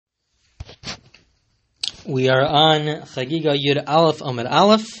We are on Chagigah Yud Aleph Amud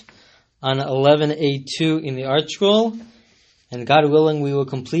Aleph on 11A2 in the Art Scroll, and God willing, we will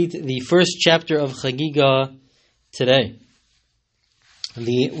complete the first chapter of Chagigah today.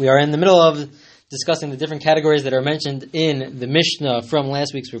 We are in the middle of discussing the different categories that are mentioned in the Mishnah from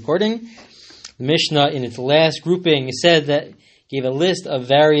last week's recording. The Mishnah, in its last grouping, gave a list of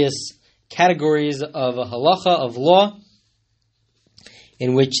various categories of a halacha, of law,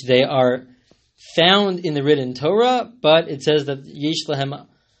 in which they are found in the written Torah, but it says that yesh lahem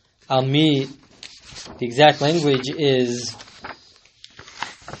al mi, the exact language is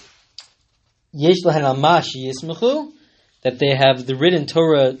yesh lahem al ma sheyismechu, that they have the written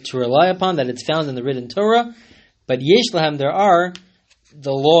Torah to rely upon, that it's found in the written Torah, but yesh lahem, there are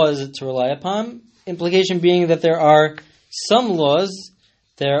the laws to rely upon, implication being that there are some laws,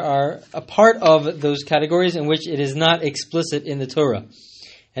 there are a part of those categories in which it is not explicit in the Torah.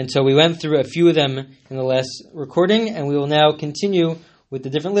 And so we went through a few of them in the last recording, and we will now continue with the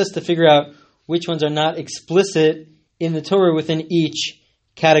different lists to figure out which ones are not explicit in the Torah within each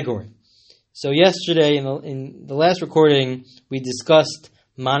category. So yesterday, in the last recording, we discussed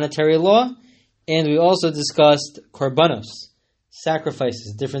monetary law, and we also discussed korbanos,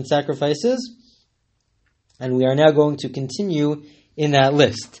 sacrifices, different sacrifices, and we are now going to continue in that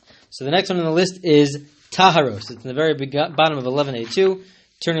list. So the next one on the list is taharos. It's in the very bottom of 11A2.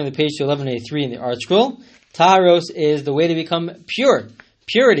 Turning the page to 11A3 in the Art Scroll. Taharos is the way to become pure,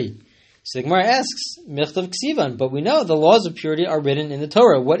 purity. So the Gemara asks, Michtav Ksivan, but we know the laws of purity are written in the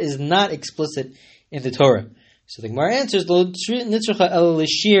Torah. What is not explicit in the Torah? So the Gemara answers,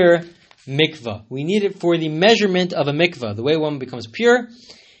 mikvah. We need it for the measurement of a mikvah. The way one becomes pure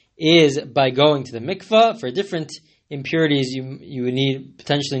is by going to the mikvah. For different impurities, you would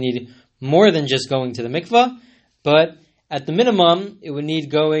potentially need more than just going to the mikvah, but at the minimum, it would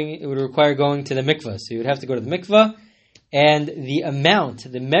require going to the mikvah. So you would have to go to the mikvah, and the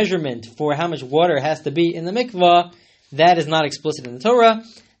amount, the measurement for how much water has to be in the mikvah, that is not explicit in the Torah.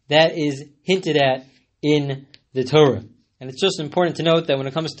 That is hinted at in the Torah. And it's just important to note that when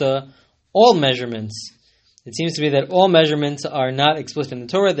it comes to all measurements, it seems to be that all measurements are not explicit in the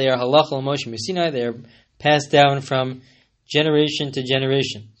Torah. They are halacha l'Moshe Sinai. They are passed down from generation to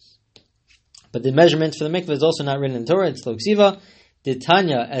generation. But the measurement for the mikvah is also not written in Torah. It's lo ksiva, the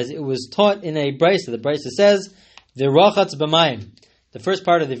Tanya, as it was taught in a brisa. The brisa says, "V'rachatz b'mayim." The first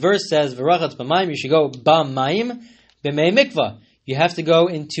part of the verse says, "V'rachatz b'mayim." You should go b'mayim b'mei mikvah. You have to go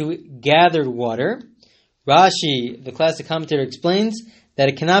into gathered water. Rashi, the classic commentator, explains that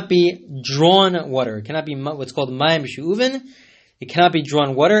it cannot be drawn water. It cannot be what's called mayim b'shu'uvin. It cannot be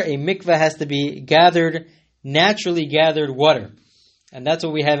drawn water. A mikvah has to be gathered, naturally gathered water. And that's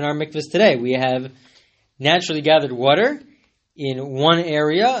what we have in our mikvahs today. We have naturally gathered water in one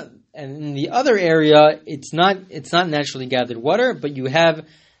area, and in the other area, it's not naturally gathered water, but you have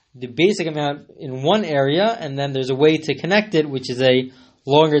the basic amount in one area, and then there's a way to connect it, which is a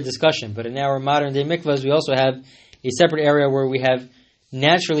longer discussion. But in our modern day mikvahs, we also have a separate area where we have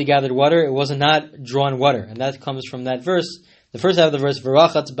naturally gathered water. It was not drawn water, and that comes from that verse. The first half of the verse,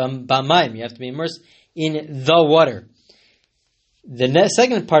 "V'rachatz b'mayim," you have to be immersed in the water. The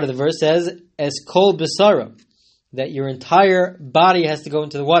second part of the verse says, "Es kol b'sara," that your entire body has to go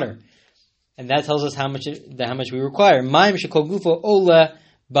into the water, and that tells us how much we require. Mayim shekol gufo ola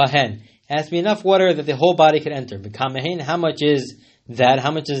bahen. It has to be enough water that the whole body could enter. V'kamehin, how much is that? How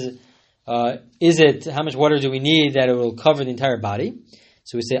much is it? How much water do we need that it will cover the entire body?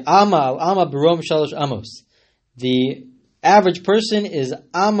 So we say ama al ama b'rom shalosh amos. The average person is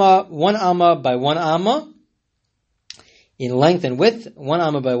one amma by one amma. In length and width, 1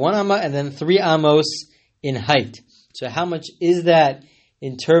 amma by 1 amma, and then 3 amos in height. So how much is that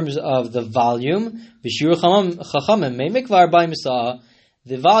in terms of the volume? The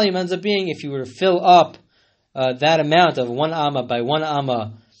volume ends up being, if you were to fill up that amount of 1 amma by 1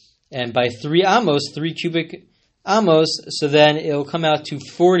 amma, and by 3 amos, 3 cubic amos, so then it will come out to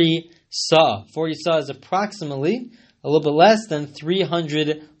 40 sa. 40 sa is approximately a little bit less than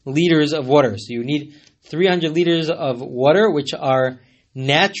 300 liters of water. So you need 300 liters of water, which are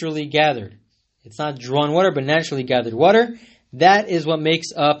naturally gathered. It's not drawn water, but naturally gathered water. That is what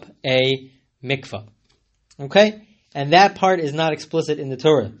makes up a mikvah. Okay? And that part is not explicit in the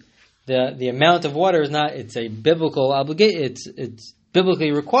Torah. The amount of water is not, it's a biblical obligation, it's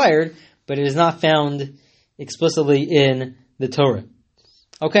biblically required, but it is not found explicitly in the Torah.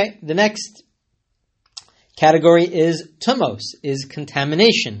 Okay? The next category is tumos, is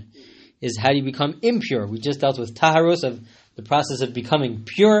contamination. Is how do you become impure. We just dealt with taharos, of the process of becoming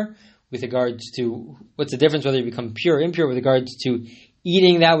pure, with regards to what's the difference whether you become pure or impure with regards to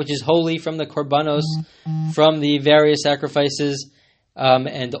eating that which is holy from the korbanos, from the various sacrifices,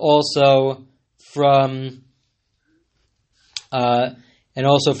 and also from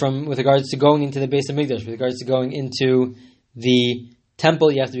with regards to going into the base of Mikdash, with regards to going into the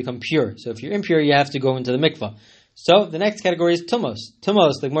temple, you have to become pure. So if you're impure, you have to go into the mikvah. So the next category is tumos.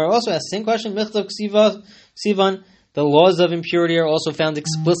 Tumos, the Gemara also asks the same question. Michtav ksivan. The laws of impurity are also found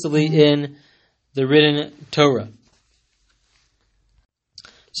explicitly in the written Torah.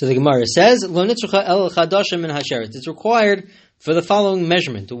 So the Gemara says, Lo nitzrucha el chadasha min hasheret. It's required for the following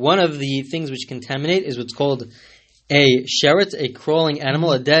measurement. One of the things which contaminate is what's called a sheret, a crawling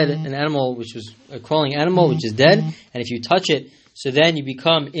animal, an animal which was a crawling animal which is dead, and if you touch it, so then you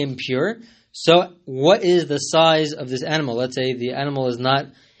become impure. So what is the size of this animal? Let's say the animal is not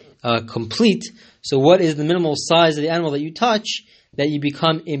complete. So what is the minimal size of the animal that you touch that you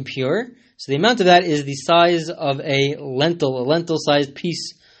become impure? So the amount of that is the size of a lentil-sized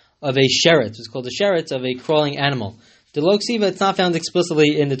piece of a sheret. It's called a sheret of a crawling animal. The lo ksiva, it's not found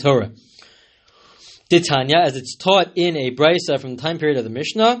explicitly in the Torah. Titanya, as it's taught in a brisa from the time period of the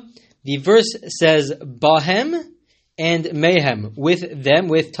Mishnah, the verse says bahem and mehem, with them,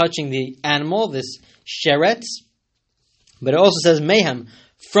 with touching the animal, this sheret, but it also says mehem,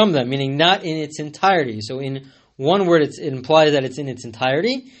 from them, meaning not in its entirety. So in one word it implies that it's in its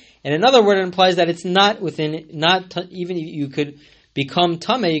entirety, and another word it implies that it's not within, even if you could become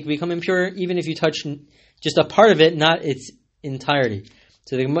tameh, you could become impure even if you touch just a part of it, not its entirety.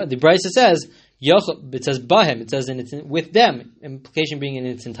 So the brisa says, it says bahem, it says with them, implication being in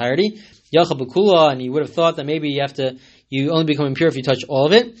its entirety. Yachal b'kula, and you would have thought that maybe you only become impure if you touch all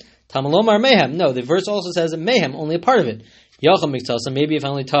of it. Tamalomar mehem, no, the verse also says mehem, only a part of it. Yachal miktasa, maybe if I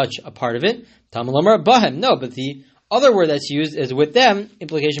only touch a part of it. Tamalomar bahem, no, but the other word that's used is with them,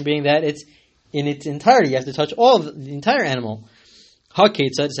 implication being that it's in its entirety. You have to touch all of the entire animal.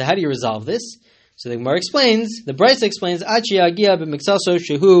 Haketza, so how do you resolve this? So the Gemara explains, the Brisa explains, Achi agia b'miksaso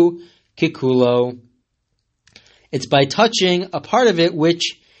shehu kikulo. It's by touching a part of it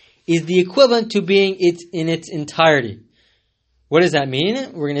which is the equivalent to being in its entirety. What does that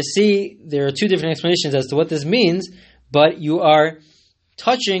mean? We're going to see there are two different explanations as to what this means, but you are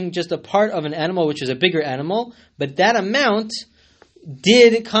touching just a part of an animal which is a bigger animal, but that amount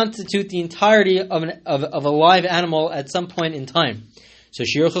did constitute the entirety of a live animal at some point in time. So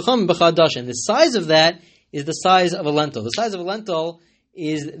shir chacham b'chadash, and the size of that is the size of a lentil. The size of a lentil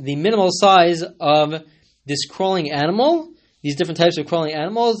is the minimal size of this crawling animal, these different types of crawling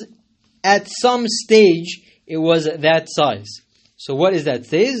animals. At some stage, it was that size. So what is that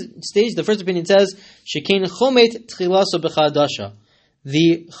stage? The first opinion says, shekein chomet tchilaso b'chadasha.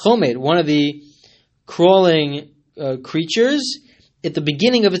 The chomet, one of the crawling creatures, at the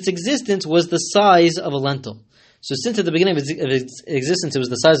beginning of its existence was the size of a lentil. So since at the beginning of its existence it was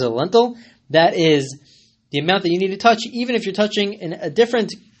the size of a lentil, that is the amount that you need to touch, even if you're touching a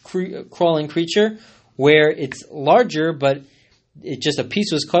different crawling creature where it's larger, but it just a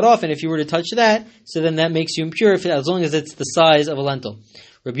piece was cut off, and if you were to touch that, so then that makes you impure as long as it's the size of a lentil.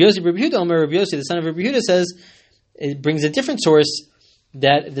 Rabbi Yossi, the son of Rabbi Yehuda, says, it brings a different source,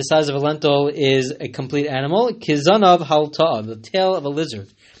 that the size of a lentil is a complete animal. Kizanav halta'a, the tail of a lizard.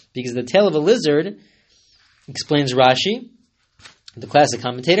 Because the tail of a lizard, explains Rashi, the classic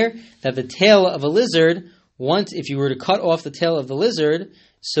commentator, that the tail of a lizard, once if you were to cut off the tail of the lizard,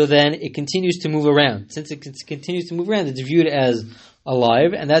 so then it continues to move around. Since it continues to move around, it's viewed as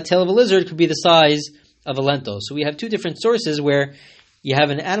alive, and that tail of a lizard could be the size of a lentil. So we have two different sources where you have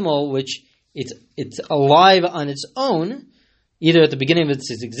an animal which it's alive on its own, either at the beginning of its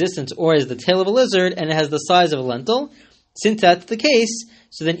existence or as the tail of a lizard, and it has the size of a lentil. Since that's the case,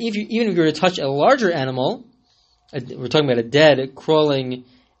 so then even if you were to touch a larger animal, we're talking about a dead, crawling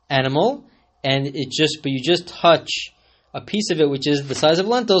animal, and you just touch a piece of it which is the size of a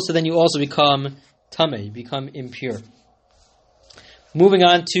lentil, so then you also become tameh, you become impure. Moving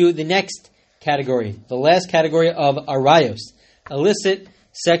on to the next category, the last category of arayos, illicit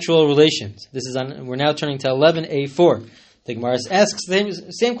sexual relations. We're now turning to 11a4. The Gemara asks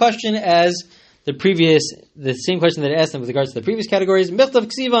the same question as the same question that it asked them with regards to the previous categories. Michtav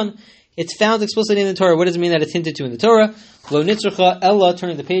ksivan, it's found explicitly in the Torah. What does it mean that it's hinted to in the Torah? Lo nitzrucha ella,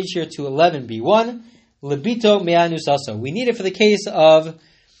 turning the page here to 11b1. Lebito me'anusasa. We need it for the case of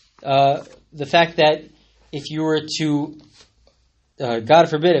the fact that if you were to, God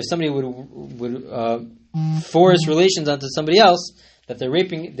forbid, if somebody would force relations onto somebody else, that they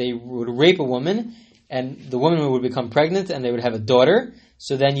would rape a woman, and the woman would become pregnant, and they would have a daughter.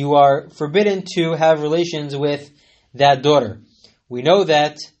 So then you are forbidden to have relations with that daughter. We know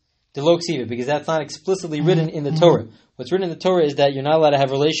that the lo ksiva, because that's not explicitly written in the Torah. What's written in the Torah is that you're not allowed to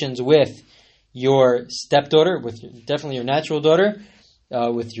have relations with your stepdaughter, definitely your natural daughter,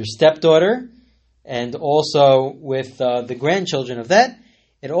 with your stepdaughter, and also with the grandchildren of that.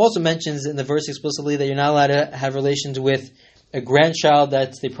 It also mentions in the verse explicitly that you're not allowed to have relations with a grandchild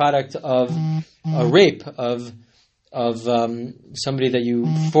that's the product of a rape, of somebody that you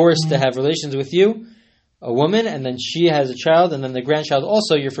forced to have relations with you, a woman, and then she has a child, and then the grandchild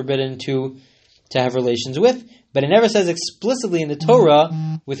also you're forbidden to have relations with. But it never says explicitly in the Torah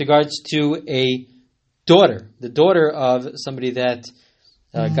with regards to a daughter, the daughter of somebody that,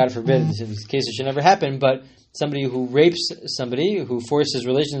 God forbid, in this case it should never happen, but somebody who rapes somebody, who forces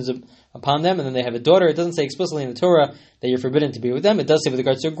relations upon them, and then they have a daughter. It doesn't say explicitly in the Torah that you're forbidden to be with them. It does say with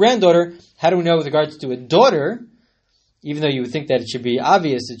regards to a granddaughter. How do we know with regards to a daughter? Even though you would think that it should be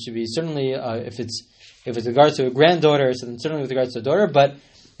obvious, it should be certainly, if it's with regards to a granddaughter, so then certainly with regards to a daughter, but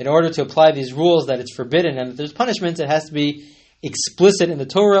in order to apply these rules that it's forbidden and that there's punishments, it has to be explicit in the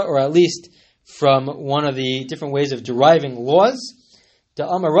Torah, or at least from one of the different ways of deriving laws. Da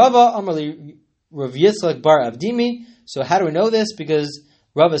Amar Rava, Amar li Rav Yitzchak bar Avdimi. So how do we know this? Because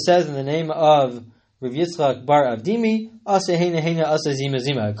Rava says in the name of Rav Yitzchak bar Avdimi, Asa Heina Heina Asa Zima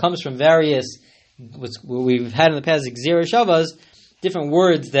Zima. It comes from various, what we've had in the past, Gzera Shavas, different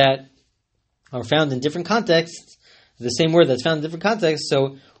words that are found in different contexts, the same word that's found in different contexts.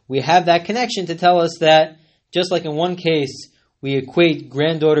 So we have that connection to tell us that just like in one case we equate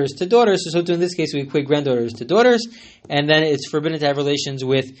granddaughters to daughters, so too in this case we equate granddaughters to daughters, and then it's forbidden to have relations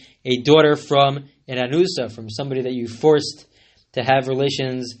with a daughter from an anusa, from somebody that you forced to have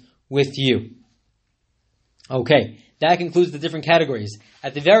relations with you. Okay, that concludes the different categories.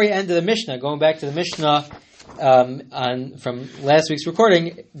 At the very end of the Mishnah, going back to the Mishnah from last week's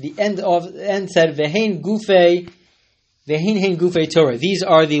recording, the end said Vehein hein gufei Torah. These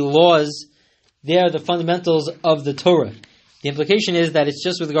are the laws; they are the fundamentals of the Torah. The implication is that it's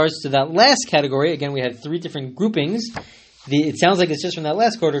just with regards to that last category. Again, we had three different groupings. It sounds like it's just from that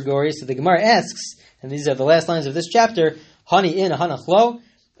last category. So the Gemara asks, and these are the last lines of this chapter: Hani in, hanach lo.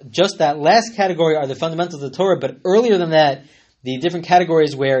 Just that last category are the fundamentals of the Torah, but earlier than that, the different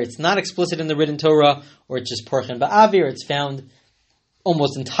categories where it's not explicit in the written Torah, or it's just porchen ba'avi, or it's found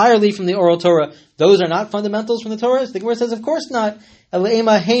almost entirely from the oral Torah, those are not fundamentals from the Torah. So the Gemara says, of course not.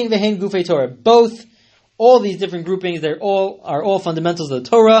 Elema hein vehein gufei Torah. Both, all these different groupings, are all fundamentals of the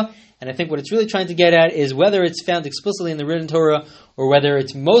Torah. And I think what it's really trying to get at is whether it's found explicitly in the written Torah, or whether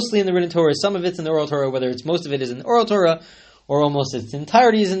it's mostly in the written Torah, some of it's in the oral Torah, whether it's most of it is in the oral Torah, or almost its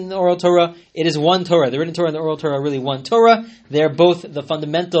entirety is in the oral Torah. It is one Torah. The written Torah and the oral Torah are really one Torah. They're both the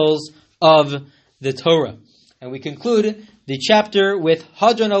fundamentals of the Torah. And we conclude the chapter with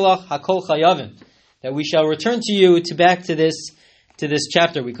Hadron Alach Hakol Chayavim, that we shall return to you back to this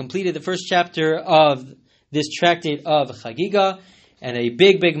chapter. We completed the first chapter of this tractate of Chagigah, and a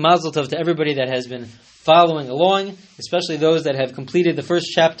big mazel tov to everybody that has been following along, especially those that have completed the first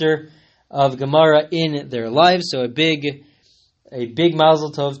chapter of Gemara in their lives. So a big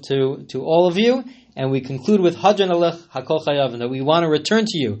mazel tov to all of you. And we conclude with Hadron Alech Hakol Chayavim, that we want to return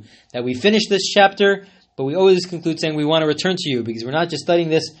to you, that we finish this chapter, but we always conclude saying we want to return to you, because we're not just studying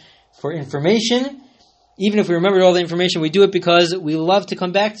this for information. Even if we remembered all the information, we do it because we love to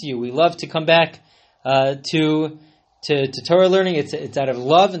come back to you. We love to come back to Torah learning. It's out of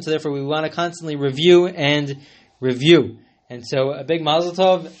love, and so therefore we want to constantly review. And so a big mazel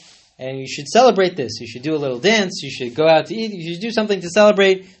tov, and you should celebrate this. You should do a little dance. You should go out to eat. You should do something to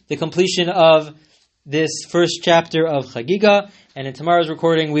celebrate the completion of this first chapter of Chagigah. And in tomorrow's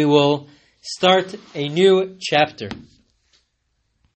recording, we will start a new chapter.